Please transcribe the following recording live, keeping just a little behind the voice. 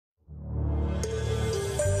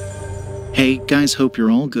Hey guys, hope you're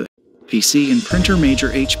all good. PC and printer major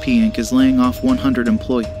HP Inc. is laying off 100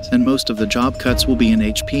 employees, and most of the job cuts will be in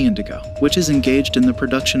HP Indigo, which is engaged in the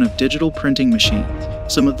production of digital printing machines.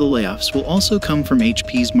 Some of the layoffs will also come from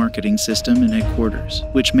HP's marketing system and headquarters,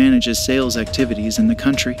 which manages sales activities in the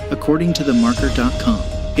country, according to themarker.com.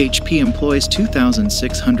 HP employs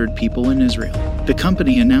 2,600 people in Israel. The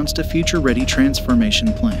company announced a future-ready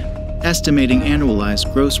transformation plan, estimating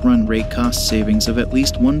annualized gross run rate cost savings of at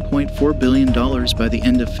least $1.4 billion by the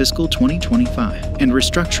end of fiscal 2025, and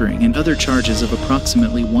restructuring and other charges of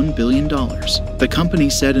approximately $1 billion. The company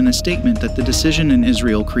said in a statement that the decision in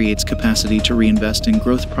Israel creates capacity to reinvest in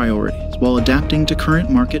growth priorities while adapting to current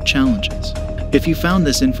market challenges. If you found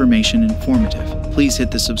this information informative, please hit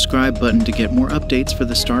the subscribe button to get more updates for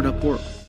the startup world.